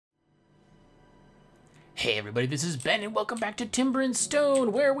Hey everybody, this is Ben and welcome back to Timber and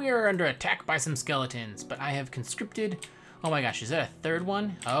Stone, where we are under attack by some skeletons. But I have conscripted... Oh my gosh, is that a third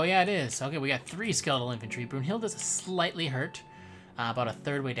one? Oh yeah, it is. Okay, we got 3 skeletal infantry. Brunhilde's slightly hurt, about a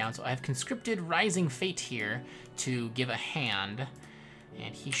third way down. So I have conscripted Rising Fate here to give a hand.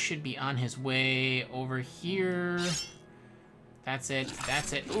 And he should be on his way over here. That's it,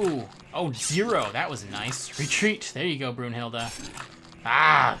 that's it. Ooh, oh, 0, that was nice. Retreat, there you go, Brunhilde.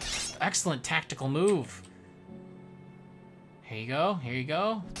 Ah, excellent tactical move. Here you go, here you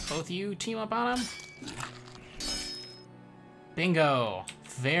go. Both of you team up on him. Bingo.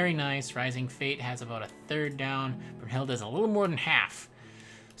 Very nice. Rising Fate has about a third down. Brunhilde is a little more than half.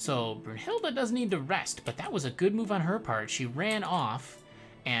 So Brunhilde does need to rest, but that was a good move on her part. She ran off,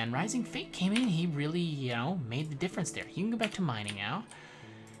 and Rising Fate came in. He really, you know, made the difference there. You can go back to mining now.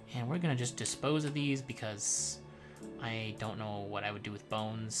 And we're going to just dispose of these because I don't know what I would do with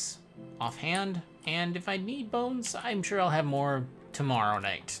bones offhand. And if I need bones, I'm sure I'll have more tomorrow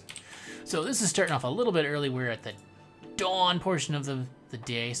night. So this is starting off a little bit early. We're at the dawn portion of the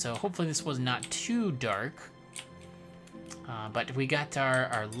day, so hopefully this was not too dark. But we got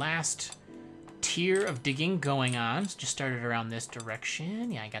our last tier of digging going on. Just started around this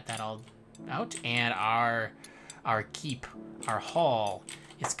direction. Yeah, I got that all out. And our keep, our hall,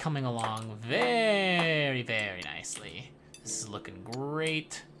 is coming along very, very nicely. This is looking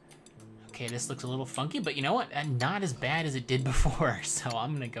great. Okay, this looks a little funky, but you know what? Not as bad as it did before, so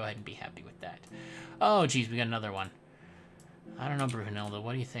I'm gonna go ahead and be happy with that. Oh, geez, we got another one. I don't know, Brunhilde,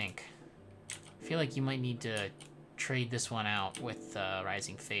 what do you think? I feel like you might need to trade this one out with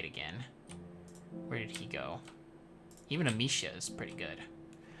Rising Fate again. Where did he go? Even Amisha is pretty good.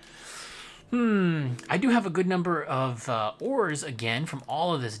 I do have a good number of ores again from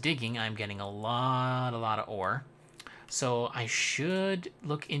all of this digging. I'm getting a lot of ore. So I should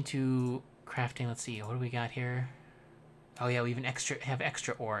look into crafting. Let's see, what do we got here? Oh yeah, we even have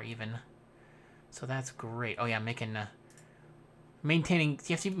extra ore even. So that's great. Oh yeah, making maintaining.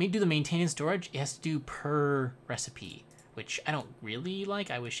 You have to do the maintaining storage. It has to do per recipe, which I don't really like.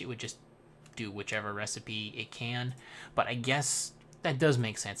 I wish it would just do whichever recipe it can. But I guess that does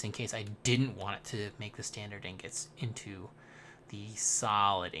make sense in case I didn't want it to make the standard ingots into the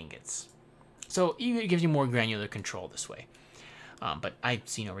solid ingots. So it gives you more granular control this way. But I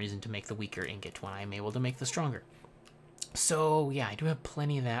see no reason to make the weaker ingot when I'm able to make the stronger. So yeah, I do have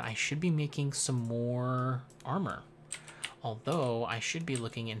plenty of that. I should be making some more armor. Although I should be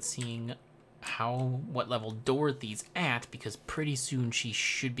looking and seeing what level Dorothy's at, because pretty soon she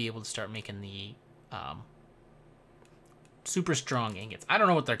should be able to start making the super strong ingots. I don't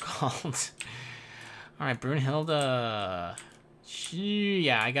know what they're called. All right, Brunhilde.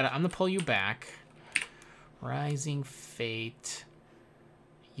 Yeah, I'm gonna pull you back. Rising Fate.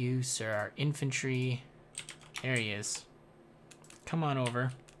 You, sir, are infantry. There he is. Come on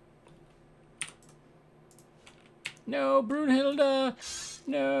over. No, Brunhilde!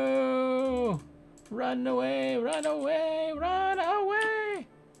 No! Run away, run away, run away!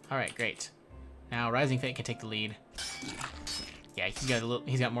 Alright, great. Now Rising Fate can take the lead. Yeah,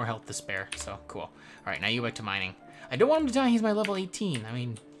 he's got more health to spare, so cool. Alright, now you go back to mining. I don't want him to die, he's my level 18. I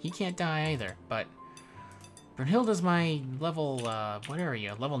mean, he can't die either, but Brunhilde's my level, what are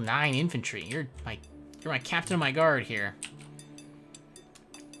you? Level 9 infantry. You're my captain of my guard here.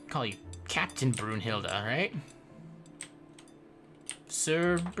 Call you Captain Brunhilde, right?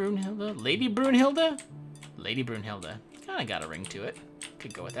 Sir Brunhilde? Lady Brunhilde? Lady Brunhilde. Kinda got a ring to it.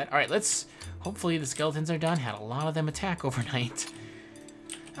 Could go with that. Alright, hopefully the skeletons are done. Had a lot of them attack overnight.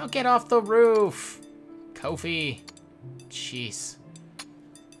 Now get off the roof! Kofi. Jeez.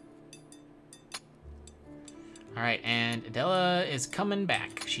 Alright, and Adela is coming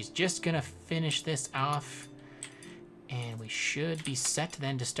back. She's just gonna finish this off. And we should be set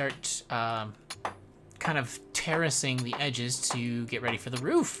then to start kind of terracing the edges to get ready for the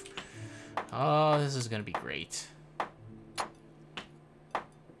roof. Oh, this is gonna be great.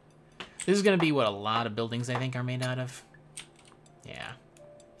 This is gonna be what a lot of buildings I think are made out of. Yeah.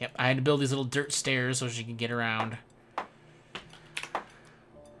 Yep, I had to build these little dirt stairs so she can get around.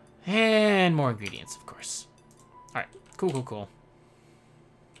 And more ingredients, of course. Alright, cool.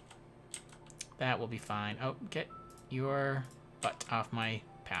 That will be fine. Oh, get your butt off my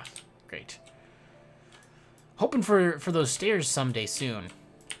path. Great. Hoping for those stairs someday soon.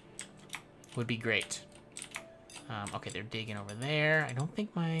 Would be great. Okay, they're digging over there. I don't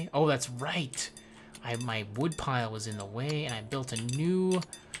think oh, that's right. My wood pile was in the way, and I built a new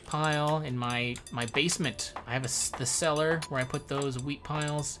pile in my basement. I have the cellar where I put those wheat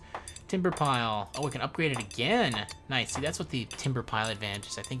piles Timber pile. Oh, we can upgrade it again. Nice. See, that's what the timber pile advantage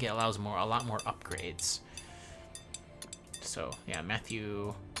is. I think it allows a lot more upgrades. So, yeah,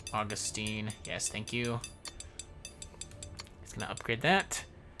 Matthew Augustine. Yes, thank you. It's going to upgrade that.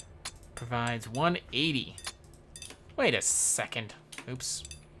 Provides 180. Wait a second. Oops.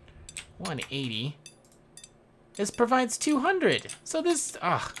 180. This provides 200. So this,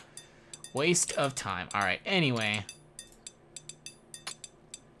 waste of time. All right, anyway.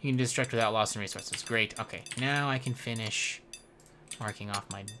 You can destruct without loss in resources. Great. Okay, now I can finish marking off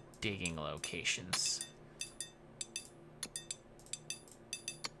my digging locations.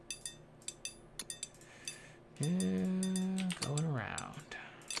 Going around.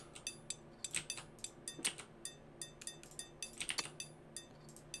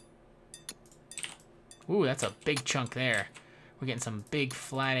 Ooh, that's a big chunk there. We're getting some big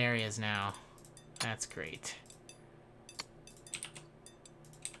flat areas now. That's great.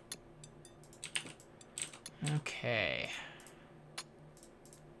 Okay.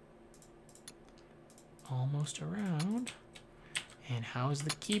 Almost around. And how's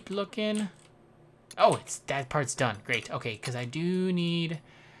the keep looking? Oh, that part's done. Great. Okay, because I do need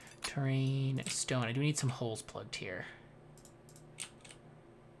terrain stone. I do need some holes plugged here.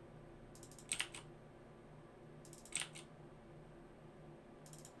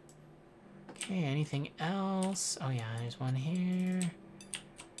 Okay, anything else? Oh yeah, there's one here.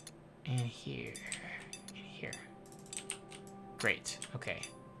 And here. And here. Great. Okay.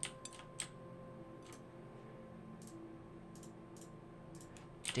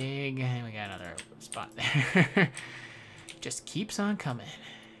 Dig, and we got another spot there. Just keeps on coming.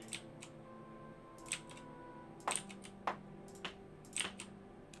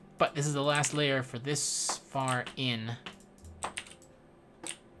 But this is the last layer for this far in.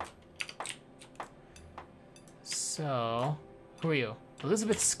 So, who are you?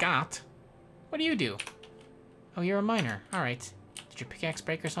 Elizabeth Scott? What do you do? Oh, you're a miner. All right. Did your pickaxe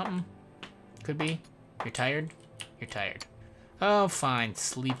break or something? Could be. You're tired? You're tired. Oh, fine.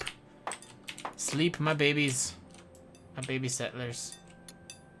 Sleep. Sleep, my babies. My baby settlers.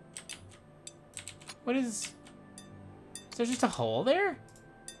 What is... Is there just a hole there?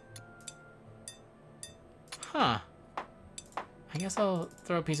 Huh. I guess I'll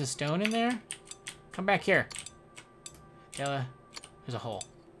throw a piece of stone in there. Come back here. Della, there's a hole.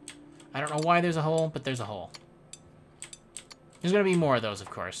 I don't know why there's a hole, but there's a hole. There's gonna be more of those, of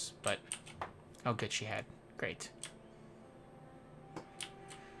course, but... Oh, good, she had. Great.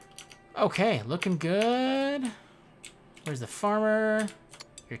 Okay, looking good. Where's the farmer?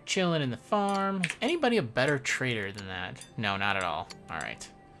 You're chilling in the farm. Is anybody a better trader than that? No, not at all. All right.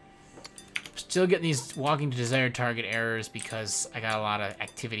 Still getting these walking to desired target errors because I got a lot of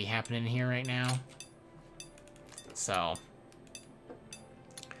activity happening here right now. So,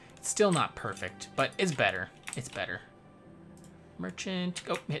 it's still not perfect, but it's better. It's better. Merchant.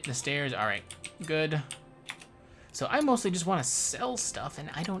 Oh, hitting the stairs. All right, good. So I mostly just want to sell stuff, and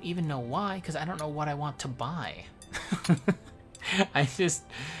I don't even know why, because I don't know what I want to buy. I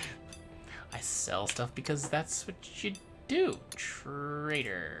sell stuff because that's what you do.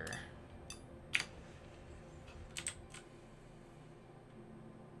 Trader.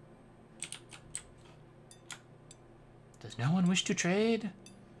 Does no one wish to trade?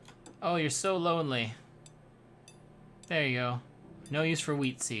 Oh, you're so lonely. There you go. No use for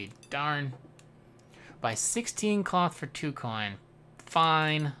wheat seed. Darn. Buy 16 cloth for 2 coin.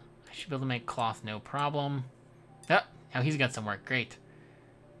 Fine. I should be able to make cloth, no problem. Oh, now he's got some work. Great.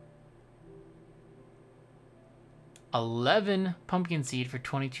 11 pumpkin seed for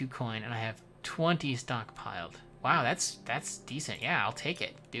 22 coin, and I have 20 stockpiled. Wow, that's decent. Yeah, I'll take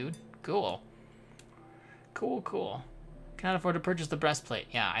it, dude. Cool. Cool, cool. Cannot afford to purchase the breastplate.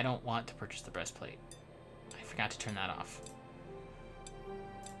 Yeah, I don't want to purchase the breastplate. I forgot to turn that off.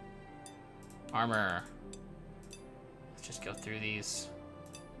 Armor. Let's just go through these.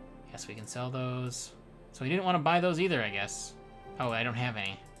 Yes, we can sell those. So we didn't want to buy those either, I guess. Oh, I don't have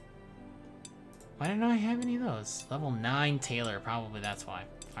any. Why didn't I have any of those? Level 9 tailor, probably that's why.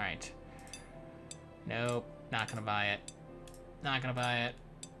 All right. Nope, not gonna buy it. Not gonna buy it.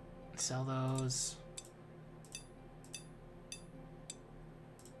 Sell those.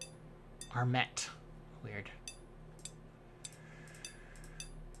 Armet. Weird.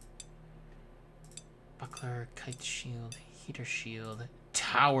 Buckler, kite shield, heater shield,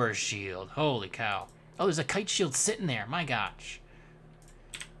 tower shield. Holy cow. Oh, there's a kite shield sitting there. My gosh.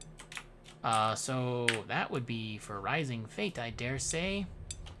 So that would be for Rising Fate, I dare say.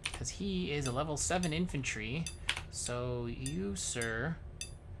 Because he is a level 7 infantry. So you, sir,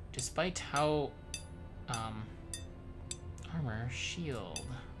 despite how... armor, shield...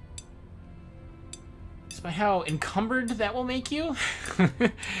 Despite how encumbered that will make you,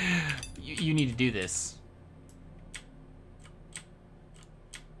 you need to do this.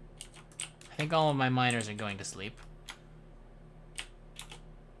 I think all of my miners are going to sleep.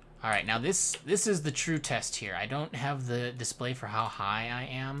 All right, now this is the true test here. I don't have the display for how high I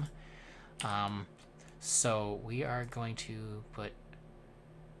am. So we are going to put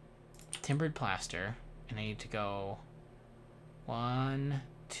timbered plaster, and I need to go 1,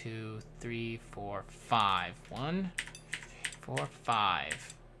 2, 3, 4, 5. 1, 4,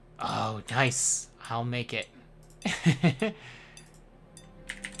 5. Oh, nice. I'll make it.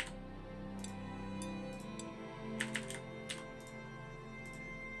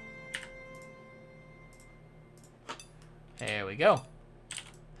 There we go.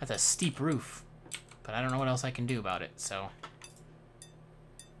 That's a steep roof, but I don't know what else I can do about it, so.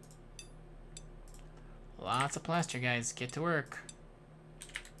 Lots of plaster, guys. Get to work.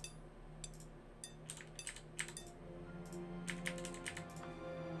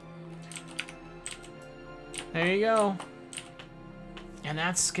 There you go. And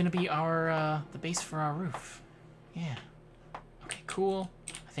that's gonna be our, the base for our roof. Yeah. Okay, cool.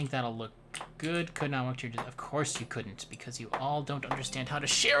 I think that'll look good. Could not work to your... Of course you couldn't, because you all don't understand how to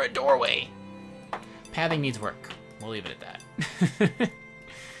share a doorway. Pathing needs work. We'll leave it at that.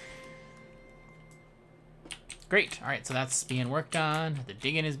 Great. All right, so that's being worked on. The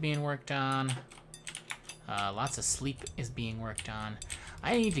digging is being worked on. Lots of sleep is being worked on.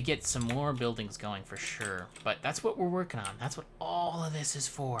 I need to get some more buildings going for sure, but that's what we're working on. That's what all of this is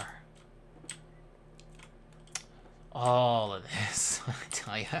for. All of this, I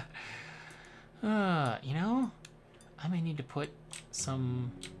tell you. You know, I may need to put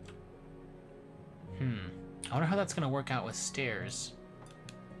some... I wonder how that's going to work out with stairs.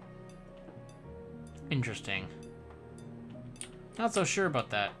 Interesting. Not so sure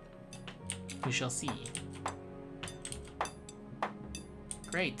about that. We shall see.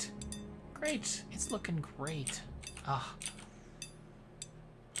 Great. Great. It's looking great. Ah.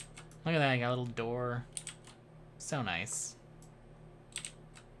 Look at that. I got a little door. So nice.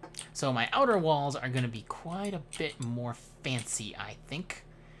 So my outer walls are going to be quite a bit more fancy, I think.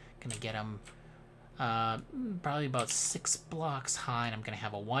 Gonna get them probably about 6 blocks high, and I'm going to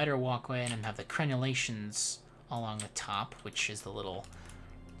have a wider walkway, and have the crenulations along the top, which is the little,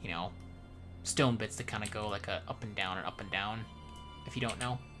 you know, stone bits that kind of go like a up and down or up and down, if you don't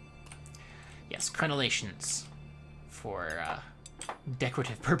know. Yes, crenulations for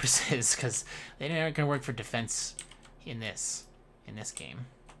decorative purposes, because they aren't going to work for defense in this game.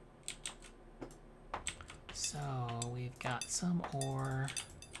 So we've got some ore.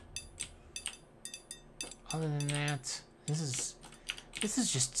 Other than that, this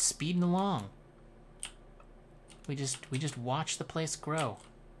is just speeding along. We just watch the place grow,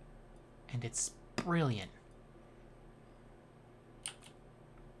 and it's brilliant.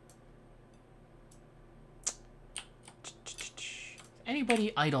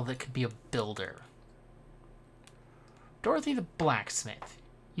 Anybody idle that could be a builder? Dorothy the blacksmith.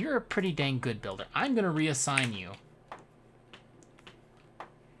 You're a pretty dang good builder. I'm gonna reassign you.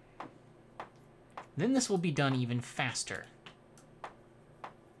 Then this will be done even faster.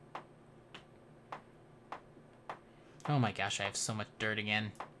 Oh my gosh, I have so much dirt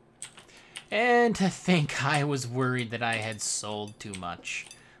again. And to think I was worried that I had sold too much.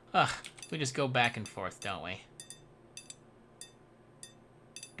 Ugh, we just go back and forth, don't we?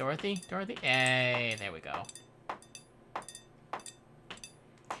 Dorothy? Dorothy? Hey, there we go.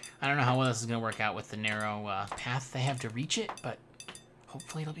 I don't know how well this is going to work out with the narrow path they have to reach it, but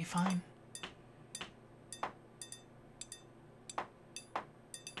hopefully it'll be fine.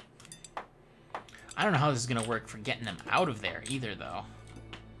 I don't know how this is going to work for getting them out of there either, though.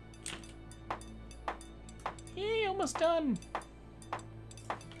 Yay, almost done.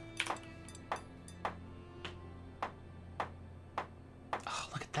 Oh,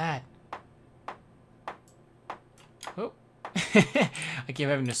 look at that. Oh. I keep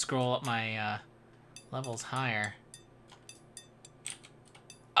having to scroll up my levels higher.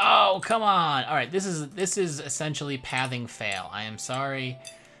 Oh, come on. All right, this is essentially pathing fail. I am sorry.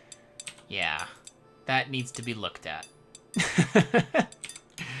 Yeah. That needs to be looked at.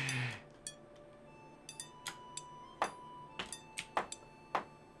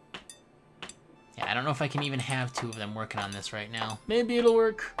 Yeah, I don't know if I can even have 2 of them working on this right now. Maybe it'll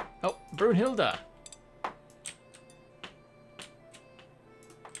work. Oh, Brunhilde.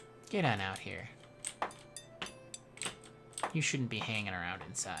 Get on out here. You shouldn't be hanging around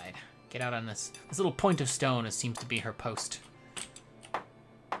inside. Get out on this little point of stone, as seems to be her post.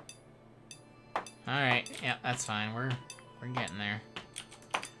 Alright, yeah, that's fine. We're getting there.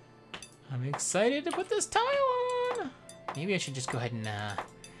 I'm excited to put this tile on. Maybe I should just go ahead and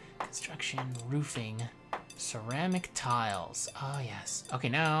construction, roofing, ceramic tiles. Oh yes. Okay,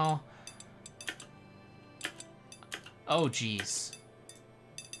 now. Oh geez.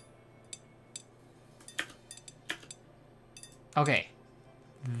 Okay,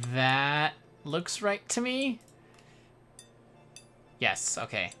 that looks right to me. Yes.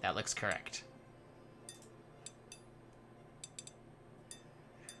 Okay, that looks correct.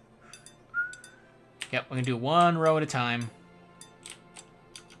 Yep, we're gonna do one row at a time.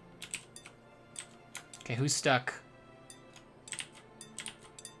 Okay, who's stuck?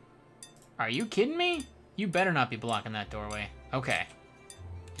 Are you kidding me? You better not be blocking that doorway. Okay.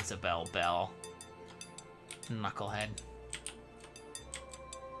 Isabel Bell. Knucklehead.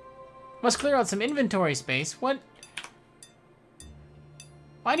 Must clear out some inventory space. What?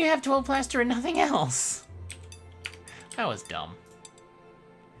 Why do you have 12 plaster and nothing else? That was dumb.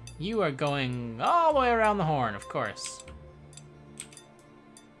 You are going all the way around the horn, of course.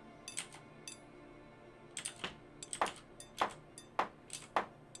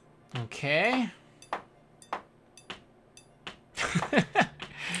 Okay.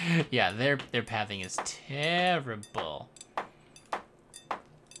 Yeah, their pathing is terrible.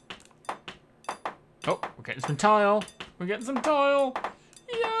 Oh, we're getting some tile. We're getting some tile.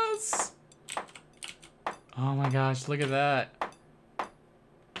 Yes. Oh my gosh, look at that.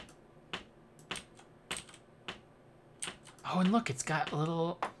 Oh, and look, it's got a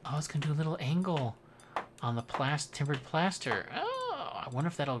little, oh, it's gonna do a little angle on the timbered plaster. Oh, I wonder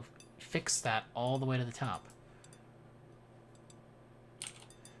if that'll fix that all the way to the top.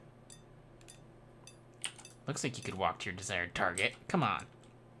 Looks like you could walk to your desired target. Come on.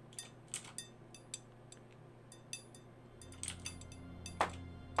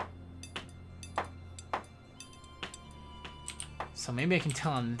 So maybe I can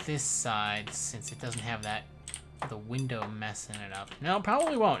tell on this side, since it doesn't have that, the window messing it up. No,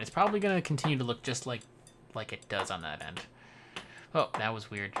 probably won't. It's probably going to continue to look just like it does on that end. Oh, that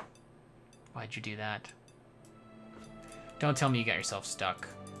was weird. Why'd you do that? Don't tell me you got yourself stuck.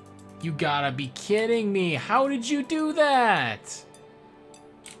 You gotta be kidding me. How did you do that?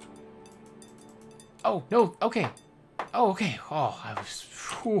 Oh, no, okay. Oh, okay. Oh, I was,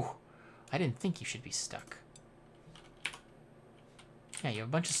 whew. I didn't think you should be stuck. Yeah, you have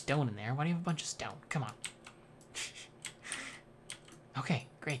a bunch of stone in there. Why do you have a bunch of stone? Come on. Okay,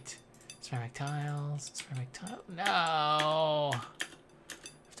 great. Ceramic tiles, ceramic tile. No! I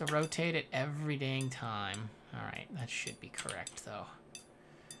have to rotate it every dang time. Alright, that should be correct, though.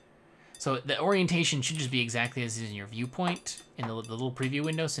 So the orientation should just be exactly as is in your viewpoint in the little preview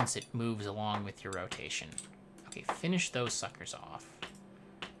window, since it moves along with your rotation. Okay, finish those suckers off.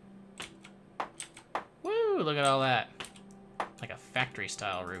 Woo, look at all that. Like a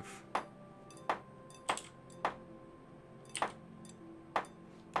factory-style roof.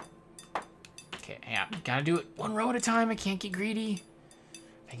 Okay, yeah, gotta do it one row at a time. I can't get greedy.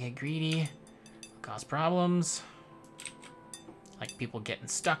 If I get greedy, it'll cause problems. Like people getting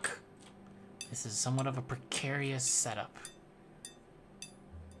stuck. This is somewhat of a precarious setup.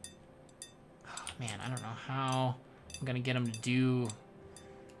 Oh, man, I don't know how I'm gonna get them to do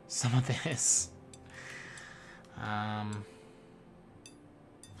some of this. I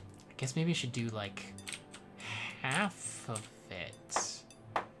guess maybe I should do like half of it.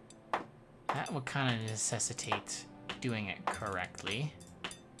 That would kind of necessitate doing it correctly.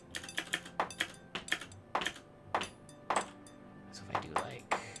 So if I do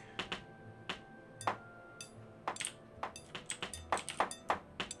like...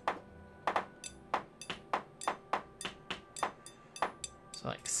 So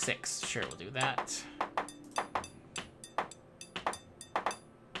like 6, sure, we'll do that.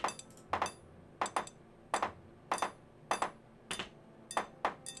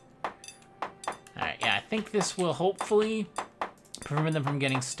 I think this will hopefully prevent them from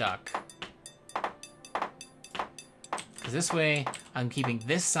getting stuck. Because this way, I'm keeping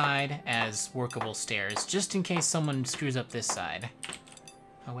this side as workable stairs, just in case someone screws up this side.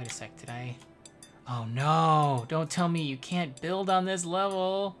 Oh, wait a sec, did I? Oh no, don't tell me you can't build on this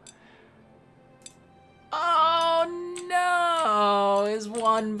level. Oh no, is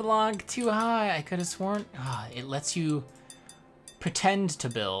one block too high? I could have sworn, it lets you pretend to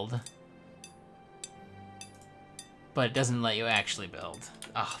build, but it doesn't let you actually build.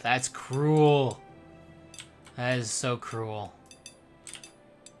 Oh, that's cruel. That is so cruel.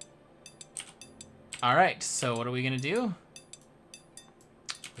 All right, so what are we gonna do?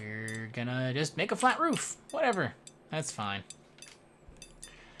 We're gonna just make a flat roof. Whatever, that's fine.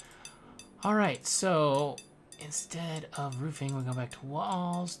 All right, so instead of roofing, we go back to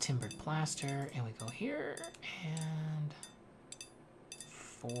walls, timbered plaster, and we go here, and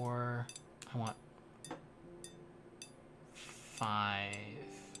 4, I want 5.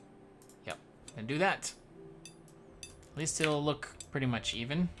 Yep, gonna do that. At least it'll look pretty much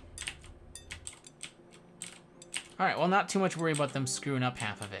even. All right, well, not too much worry about them screwing up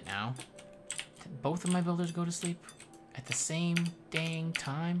half of it now. Did both of my builders go to sleep at the same dang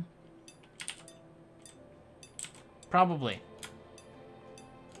time? Probably.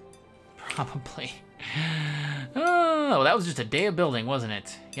 Probably. Oh, that was just a day of building, wasn't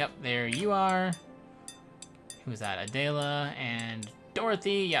it? Yep, there you are. Who's that? Adela and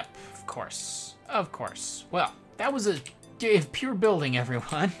Dorothy. Yep, of course. Of course. Well, that was a day of pure building,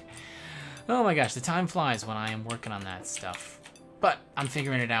 everyone. Oh my gosh, the time flies when I am working on that stuff. But I'm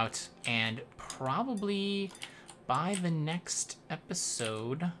figuring it out, and probably by the next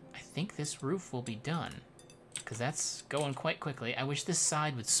episode, I think this roof will be done. Because that's going quite quickly. I wish this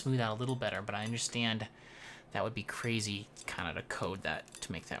side would smooth out a little better, but I understand that would be crazy kind of to code that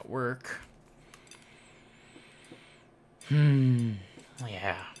to make that work.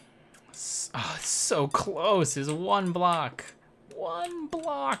 Yeah. Oh, it's so close. It's 1 block. 1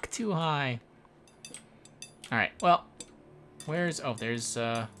 block too high. All right, well, where's, oh, there's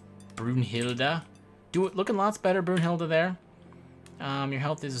Brunhilde. Looking lots better, Brunhilde there. Your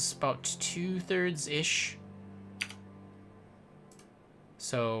health is about 2/3-ish.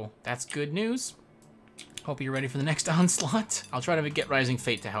 So that's good news. Hope you're ready for the next onslaught. I'll try to get Rising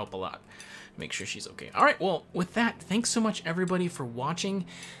Fate to help a lot. Make sure she's okay. All right, well, with that, thanks so much, everybody, for watching.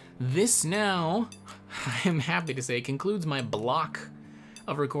 This now, I'm happy to say, concludes my block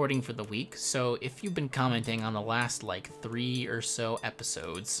of recording for the week. So if you've been commenting on the last, like, 3 or so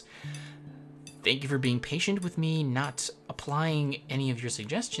episodes, thank you for being patient with me not applying any of your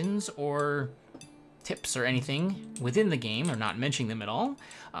suggestions or tips or anything within the game, or not mentioning them at all.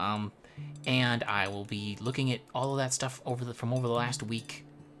 And I will be looking at all of that stuff from over the last week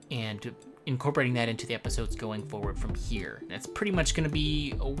and incorporating that into the episodes going forward from here. It's pretty much going to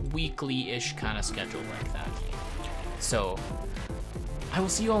be a weekly-ish kind of schedule like that. So I will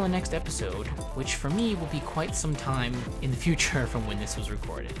see you all in the next episode, which for me will be quite some time in the future from when this was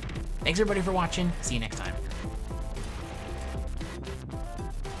recorded. Thanks everybody for watching. See you next time.